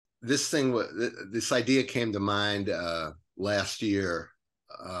this idea came to mind last year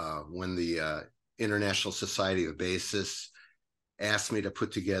when the International Society of Bassists asked me to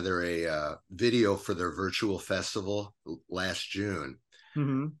put together a video for their virtual festival last June.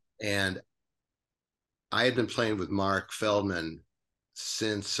 Mm-hmm. And I had been playing with Mark Feldman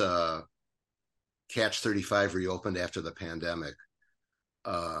since Catch 35 reopened after the pandemic.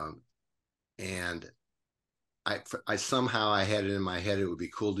 And I somehow I had it in my head it would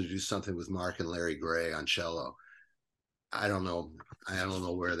be cool to do something with Mark and Larry Gray on cello. I don't know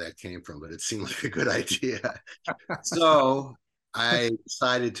where that came from, but it seemed like a good idea. So I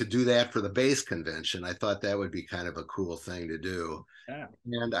decided to do that for the bass convention. I thought that would be kind of a cool thing to do. Yeah.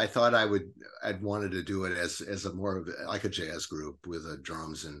 And I thought I'd wanted to do it as a more of like a jazz group with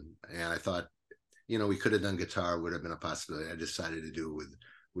drums and I thought, we could have done guitar, would have been a possibility. I decided to do it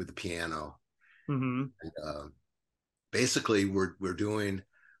with the piano. Mm-hmm. And, basically we're doing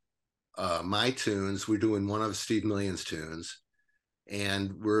my tunes. We're doing one of Steve Million's tunes,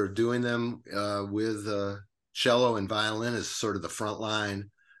 and we're doing them with cello and violin as sort of the front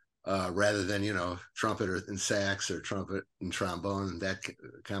line, rather than trumpet and sax or trumpet and trombone and that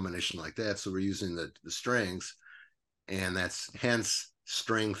combination like that. So we're using the strings, and that's hence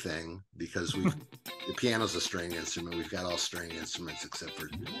string thing, because the piano's a string instrument. We've got all string instruments except for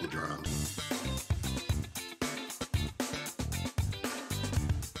the drums.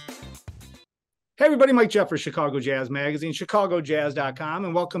 Hey everybody, Mike Jeffers, Chicago Jazz Magazine, chicagojazz.com,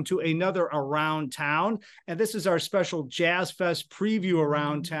 and welcome to another Around Town. And this is our special Jazz Fest preview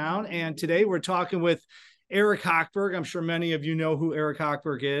around town. And today we're talking with Eric Hochberg. I'm sure many of you know who Eric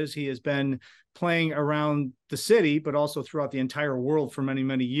Hochberg is. He has been playing around the city, but also throughout the entire world for many,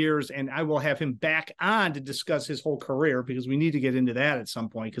 many years. And I will have him back on to discuss his whole career, because we need to get into that at some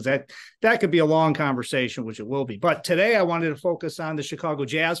point, because that could be a long conversation, which it will be. But today I wanted to focus on the Chicago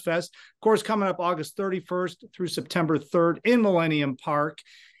Jazz Fest, of course, coming up August 31st through September 3rd in Millennium Park.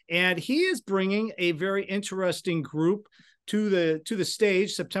 And he is bringing a very interesting group to the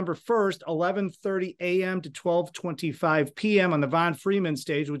stage September 1st, 11:30 a.m. to 12:25 p.m. on the Von Freeman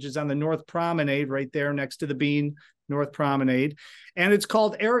stage, which is on the North Promenade right there next to the Bean, North Promenade. And it's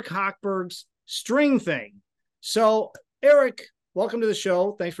called Eric Hochberg's String Thing. So, Eric, welcome to the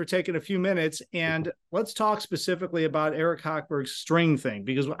show. Thanks for taking a few minutes. And let's talk specifically about Eric Hochberg's String Thing,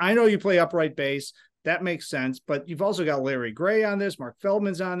 because I know you play upright bass. That makes sense. But you've also got Larry Gray on this. Mark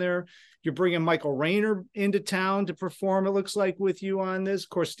Feldman's on there. You're bringing Michael Rayner into town to perform, it looks like, with you on this. Of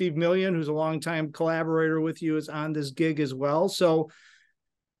course, Steve Million, who's a longtime collaborator with you, is on this gig as well. So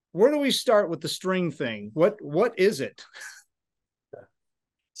where do we start with the string thing? What is it?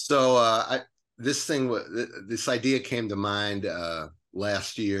 So this idea came to mind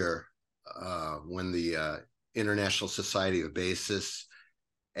last year when the International Society of Bassists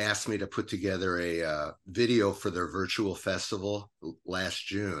asked me to put together a video for their virtual festival last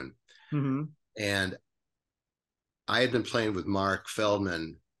June. Mm-hmm. And I had been playing with Mark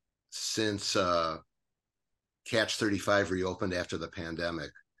Feldman since Catch 35 reopened after the pandemic.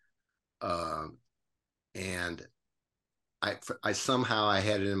 And I somehow I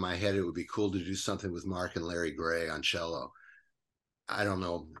had it in my head it would be cool to do something with Mark and Larry Gray on cello. I don't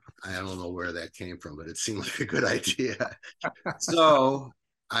know where that came from, but it seemed like a good idea. So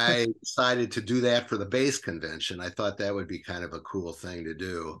I decided to do that for the bass convention. I thought that would be kind of a cool thing to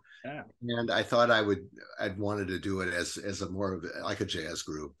do. Yeah. And I thought I'd wanted to do it as a more of like a jazz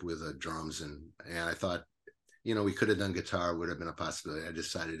group with drums and I thought, we could have done guitar, would have been a possibility. I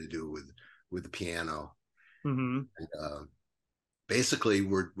decided to do it with the piano. Mm-hmm. And, basically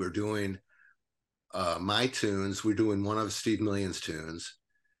we're doing my tunes. We're doing one of Steve Million's tunes,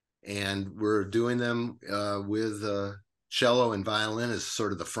 and we're doing them with cello and violin as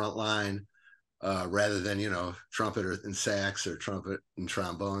sort of the front line, rather than trumpet and sax or trumpet and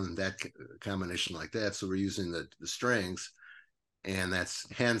trombone and that combination like that. So we're using the strings, and that's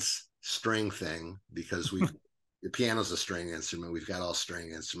hence string thing, because the piano's a string instrument. We've got all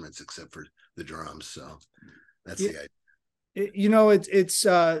string instruments except for the drums. So that's the idea. It's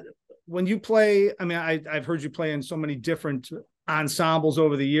when you play, I mean, I've heard you play in so many different ensembles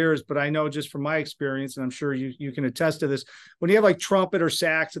over the years, but I know just from my experience, and I'm sure you can attest to this, when you have like trumpet or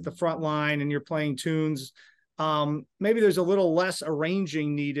sax at the front line and you're playing tunes, maybe there's a little less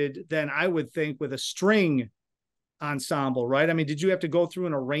arranging needed than I would think with a string ensemble, right? I mean, did you have to go through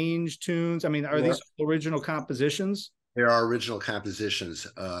and arrange tunes? I mean, are these original compositions? There are original compositions,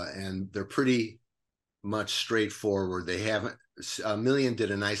 and they're pretty much straightforward. They haven't. Million did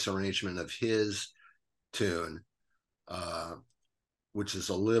a nice arrangement of his tune, which is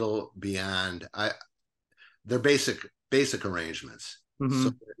a little beyond. They're basic arrangements, Mm-hmm.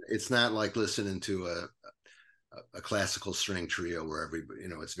 So it's not like listening to a classical string trio where everybody,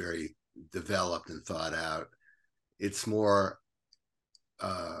 it's very developed and thought out. It's more,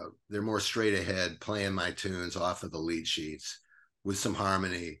 they're more straight ahead, playing my tunes off of the lead sheets with some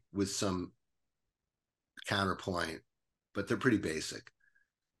harmony, with some counterpoint, but they're pretty basic.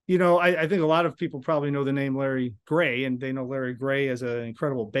 I think a lot of people probably know the name Larry Gray, and they know Larry Gray as an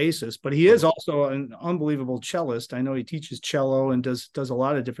incredible bassist, but he is also an unbelievable cellist. I know he teaches cello and does a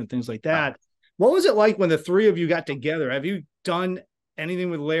lot of different things like that. What was it like when the three of you got together? Have you done anything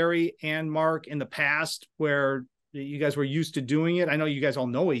with Larry and Mark in the past where you guys were used to doing it? I know you guys all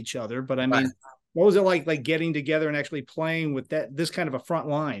know each other, but I mean, what was it like getting together and actually playing with this kind of a front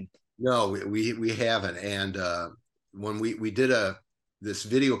line? No, we haven't. And when we did this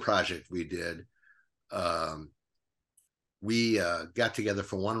video project we did, we got together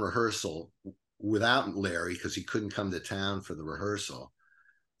for one rehearsal without Larry because he couldn't come to town for the rehearsal.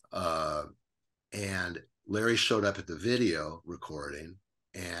 And Larry showed up at the video recording,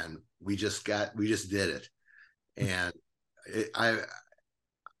 and we just did it. And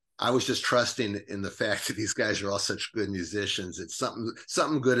I was just trusting in the fact that these guys are all such good musicians. It's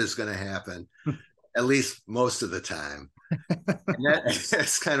something good is going to happen, at least most of the time. And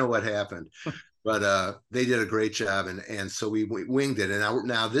that's kind of what happened. But they did a great job, and so we winged it. And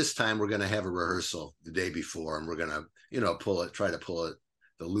now this time we're going to have a rehearsal the day before, and we're going to try to pull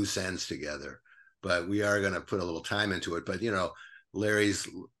the loose ends together. But we are going to put a little time into it. But Larry's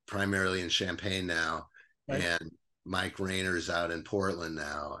primarily in Champaign now, right, and Mike Rayner's out in Portland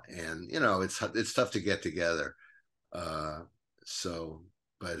now, and it's tough to get together. So,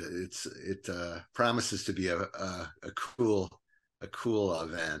 but it promises to be a cool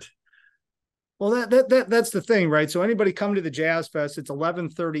event. Well, that's the thing, right? So anybody come to the Jazz Fest, it's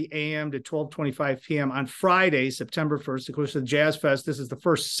 11:30 a.m. to 12:25 p.m. on Friday, September 1st. Of course, the Jazz Fest, this is the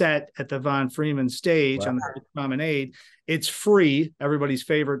first set at the Von Freeman stage on the Promenade. It's free. Everybody's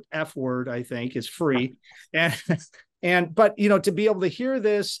favorite F word, I think, is free. But to be able to hear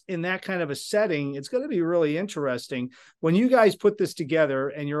this in that kind of a setting, it's going to be really interesting. When you guys put this together,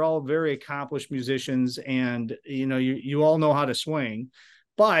 and you're all very accomplished musicians, and you all know how to swing,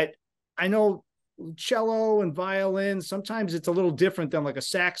 but I know cello and violin, sometimes it's a little different than like a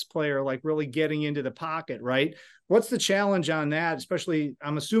sax player, like really getting into the pocket, right? What's the challenge on that? Especially,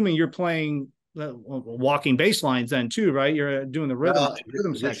 I'm assuming you're playing walking bass lines then too, right? You're doing the rhythm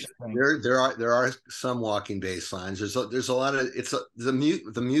section thing. There are some walking bass lines. There's a lot of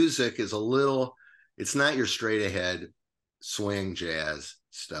the music is a little, it's not your straight ahead swing jazz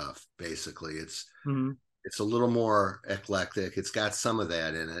stuff. Basically, it's a little more eclectic. It's got some of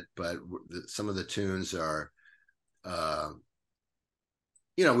that in it, but some of the tunes are, we're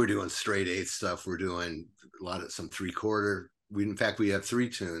doing straight eighth stuff. We're doing a lot of some 3/4. In fact, we have 3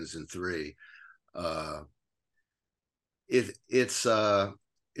 tunes in 3. We're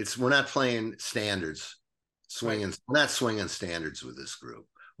not playing standards, swinging. Right. We're not swinging standards with this group,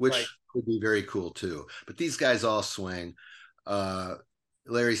 which would be very cool too. But these guys all swing.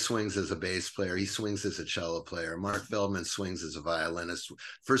 Larry swings as a bass player. He swings as a cello player. Mark Feldman swings as a violinist.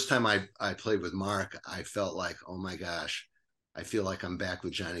 First time I played with Mark, I felt like, oh my gosh, I feel like I'm back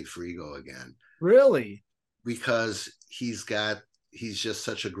with Johnny Frigo again. Really? Because he's just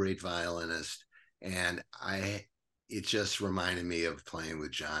such a great violinist. And it just reminded me of playing with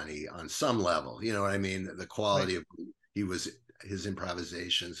Johnny on some level. You know what I mean? The quality of his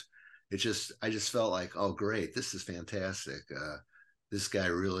improvisations. I just felt like, oh great, this is fantastic. This guy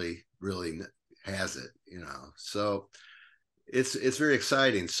really, really has it, So it's very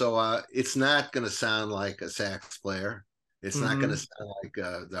exciting. So it's not going to sound like a sax player. It's not going to sound like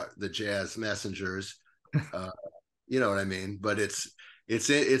the Jazz Messengers. You know what I mean? But it's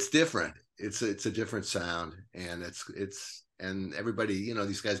different. It's a different sound, and and everybody,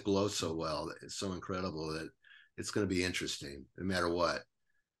 these guys blow so well. It's so incredible that it's going to be interesting no matter what.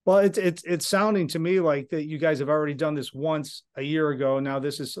 Well, it's sounding to me like that you guys have already done this once a year ago. Now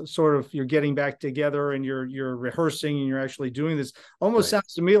this is sort of, you're getting back together and you're rehearsing and you're actually doing this. Almost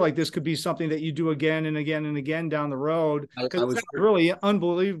sounds to me like this could be something that you do again and again and again down the road. Because it's really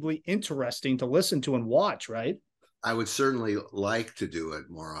unbelievably interesting to listen to and watch, right? I would certainly like to do it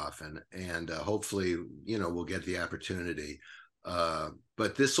more often, and hopefully, we'll get the opportunity.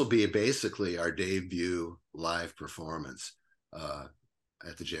 But this will be basically our debut live performance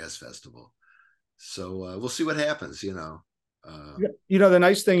at the Jazz Festival. So we'll see what happens, The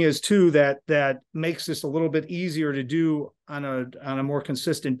nice thing is too, that makes this a little bit easier to do on a more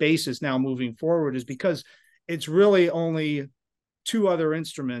consistent basis now moving forward, is because it's really only two other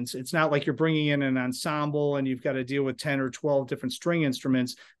instruments. It's not like you're bringing in an ensemble and you've got to deal with 10 or 12 different string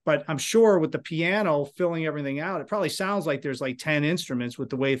instruments. But I'm sure with the piano filling everything out, it probably sounds like there's like 10 instruments with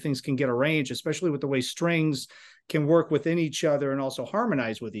the way things can get arranged, especially with the way strings can work within each other and also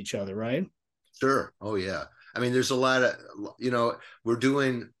harmonize with each other, right? Sure. Oh yeah. I mean, there's a lot of, we're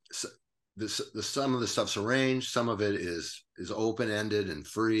doing this, some of the stuff's arranged, some of it is open-ended and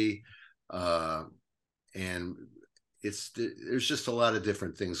free. And there's just a lot of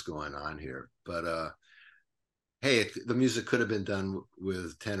different things going on here, but hey, the music could have been done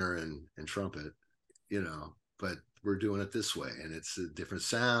with tenor and trumpet, but we're doing it this way, and it's a different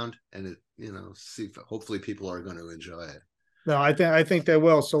sound, and hopefully people are going to enjoy it. No, I think they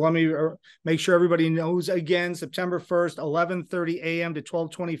will. So let me make sure everybody knows again, September 1st, 11:30 a.m. to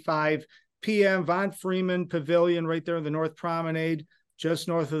 12:25 p.m. Von Freeman Pavilion right there in the North Promenade, just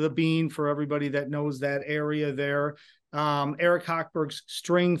north of the Bean, for everybody that knows that area there. Eric Hochberg's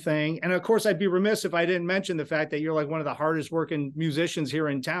String Thing. And of course, I'd be remiss if I didn't mention the fact that you're like one of the hardest working musicians here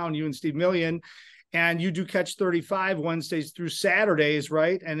in town, you and Steve Million. And you do Catch 35 Wednesdays through Saturdays,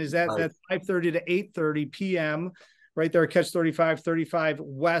 right? And is that Right. That's 5:30 to 8:30 p.m. right there, Catch 35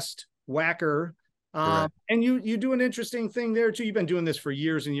 West Wacker. And you do an interesting thing there too. You've been doing this for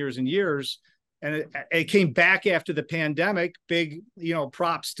years and years and years. And it came back after the pandemic. Big,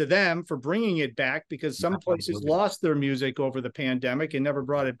 props to them for bringing it back, because some places lost their music over the pandemic and never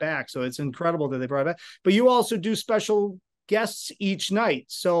brought it back. So it's incredible that they brought it back. But you also do special guests each night.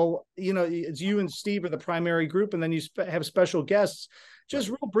 So, it's you and Steve are the primary group, and then you have special guests. Just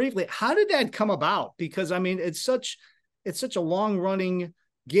real briefly, how did that come about? Because I mean, it's such a long running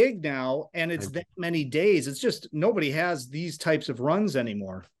gig now, and it's that many days. It's just nobody has these types of runs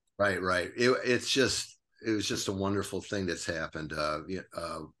anymore. Right. It was just a wonderful thing that's happened.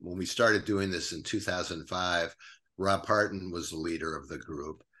 When we started doing this in 2005, Rob Parton was the leader of the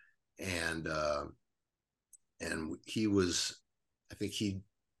group, and he was, I think he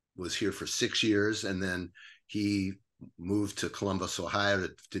was here for 6 years, and then he moved to Columbus, Ohio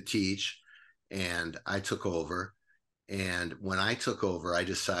to teach, and I took over. And when I took over, I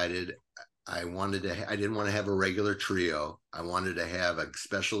decided I didn't want to have a regular trio. I wanted to have a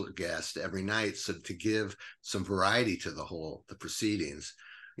special guest every night, so to give some variety to the proceedings.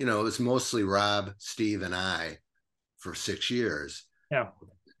 It was mostly Rob, Steve, and I for 6 years. Yeah.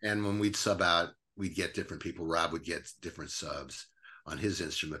 And when we'd sub out, we'd get different people. Rob would get different subs on his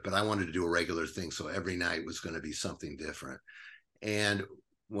instrument, but I wanted to do a regular thing, so every night was going to be something different. And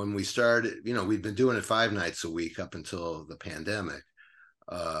when we started, we'd been doing it 5 nights a week up until the pandemic.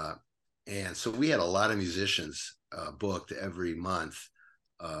 And so we had a lot of musicians booked every month.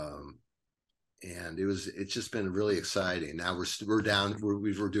 And it's just been really exciting. Now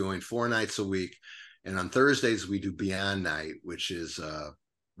we're doing 4 nights a week. And on Thursdays we do Beyond Night, which is,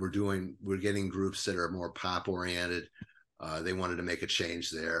 we're getting groups that are more pop oriented. They wanted to make a change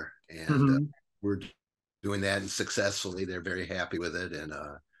there, and we're doing that, and successfully. They're very happy with it, and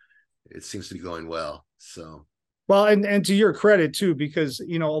it seems to be going well. So, well, and to your credit too, because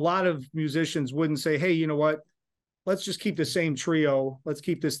a lot of musicians wouldn't say, "Hey, you know what? Let's just keep the same trio. Let's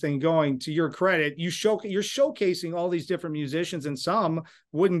keep this thing going." To your credit, you're showcasing all these different musicians, and some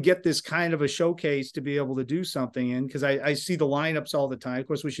wouldn't get this kind of a showcase to be able to do something in, because I see the lineups all the time. Of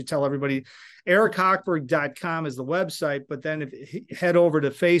course, we should tell everybody erichochberg.com is the website, but then if head over to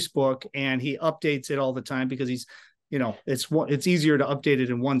Facebook, and he updates it all the time, because he's it's easier to update it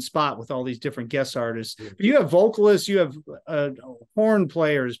in one spot with all these different guest artists. But you have vocalists, you have horn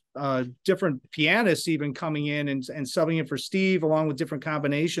players, different pianists even coming in and subbing in for Steve, along with different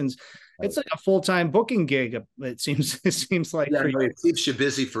combinations. It's like a full-time booking gig. It seems like. Yeah, it keeps you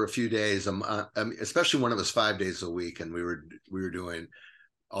busy for a few days. Especially when it was 5 days a week, and we were doing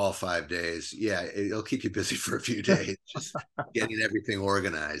all 5 days. Yeah, it'll keep you busy for a few days, just getting everything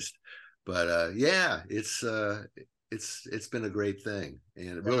organized. But yeah, it's been a great thing,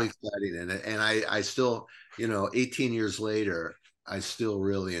 and really exciting. And I still, 18 years later, I still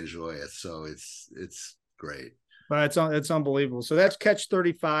really enjoy it. So it's great. But it's unbelievable. So that's Catch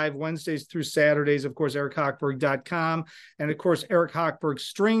 35 Wednesdays through Saturdays. Of course, erichochberg.com. And of course, Eric Hochberg's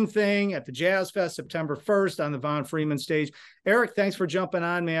String Thing at the Jazz Fest, September 1st on the Von Freeman stage. Eric, thanks for jumping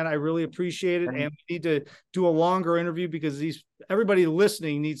on, man. I really appreciate it. And we need to do a longer interview, because everybody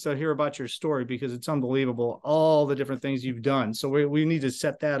listening needs to hear about your story, because it's unbelievable, all the different things you've done. So we need to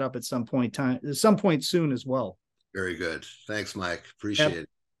set that up at some point soon as well. Very good. Thanks, Mike. Appreciate it.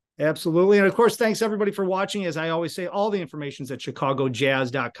 Absolutely. And of course, thanks everybody for watching. As I always say, all the information is at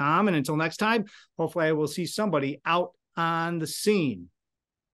chicagojazz.com. And until next time, hopefully I will see somebody out on the scene.